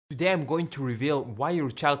Today I'm going to reveal why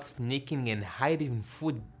your child's sneaking and hiding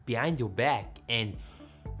food behind your back and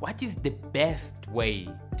what is the best way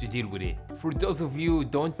to deal with it. For those of you who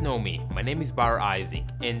don't know me, my name is Bar Isaac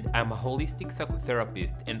and I'm a holistic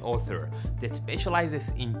psychotherapist and author that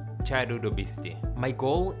specializes in childhood obesity. My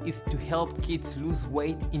goal is to help kids lose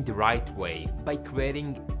weight in the right way by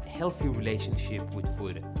creating a healthy relationship with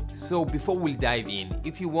food. So before we dive in,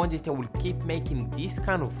 if you want that I will keep making these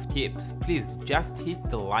kind of tips, please just hit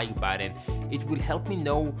the like button. It will help me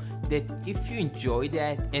know that if you enjoy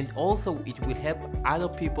that, and also it will help other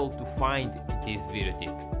people to find this video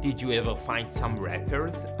tip. Did you ever find some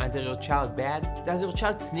wrappers under your child's bed? Does your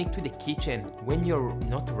child sneak to the kitchen when you're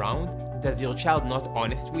not around? Does your child not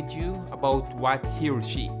honest with you about what he or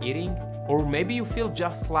she eating? Or maybe you feel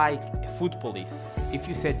just like a food police. If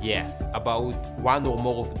you said yes about one or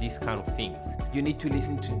more of these kind of things, you need to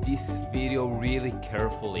listen to this video really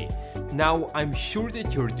carefully. Now, I'm sure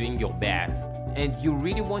that you're doing your best and you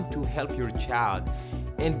really want to help your child,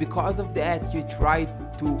 and because of that you try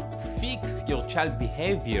to fix your child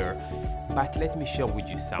behavior, but let me share with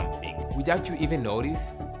you something. Without you even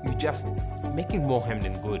notice, you're just making more harm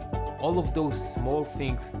than good. All of those small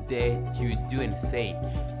things that you do and say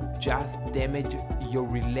just damage your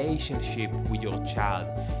relationship with your child,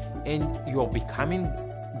 and you're becoming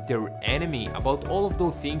their enemy about all of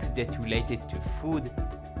those things that related to food,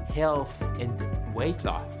 health, and weight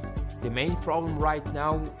loss. The main problem right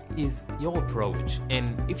now is your approach,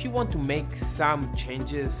 and if you want to make some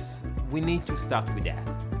changes, we need to start with that.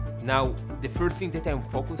 Now, the first thing that I'm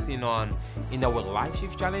focusing on in our Life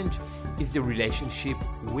Shift Challenge is the relationship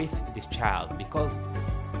with the child, because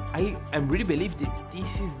I really believe that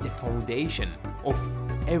this is the foundation of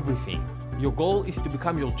everything. Your goal is to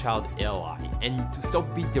become your child's ally and to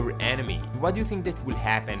stop being their enemy. What do you think that will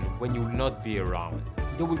happen when you will not be around?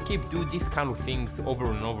 They will keep doing these kind of things over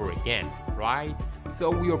and over again, right?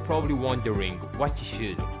 So you're probably wondering what you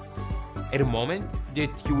should do. At the moment that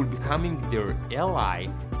you will becoming their ally,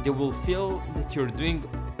 they will feel that you're doing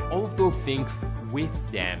all of those things with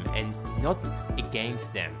them and not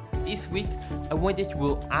against them. This week, I want that you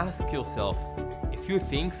will ask yourself a few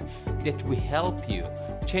things that will help you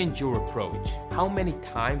change your approach. How many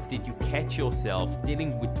times did you catch yourself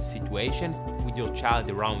dealing with the situation with your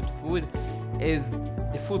child around food as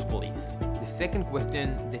the food police? The second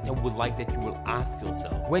question that I would like that you will ask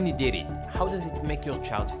yourself, when you did it, how does it make your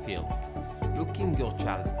child feel? Look in your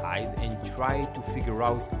child's eyes and try to figure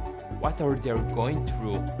out what are they going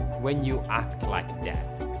through when you act like that.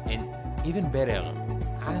 And even better,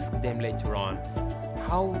 ask them later on,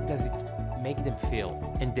 how does it make them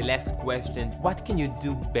feel? And the last question, what can you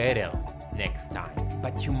do better next time?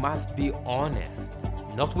 But you must be honest,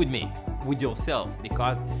 not with me, with yourself,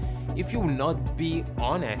 because if you will not be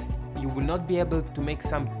honest, you will not be able to make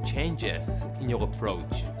some changes in your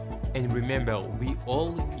approach. And remember, we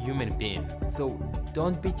all human beings, so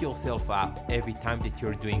don't beat yourself up every time that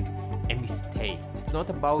you're doing a mistake. It's not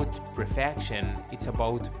about perfection, it's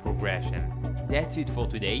about progression. That's it for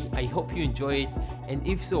today. I hope you enjoyed, and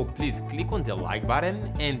if so, please click on the like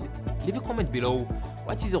button and leave a comment below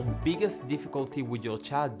what is your biggest difficulty with your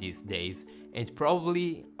child these days, and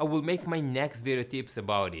probably I will make my next video tips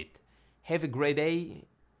about it. Have a great day,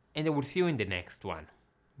 and I will see you in the next one.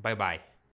 Bye bye.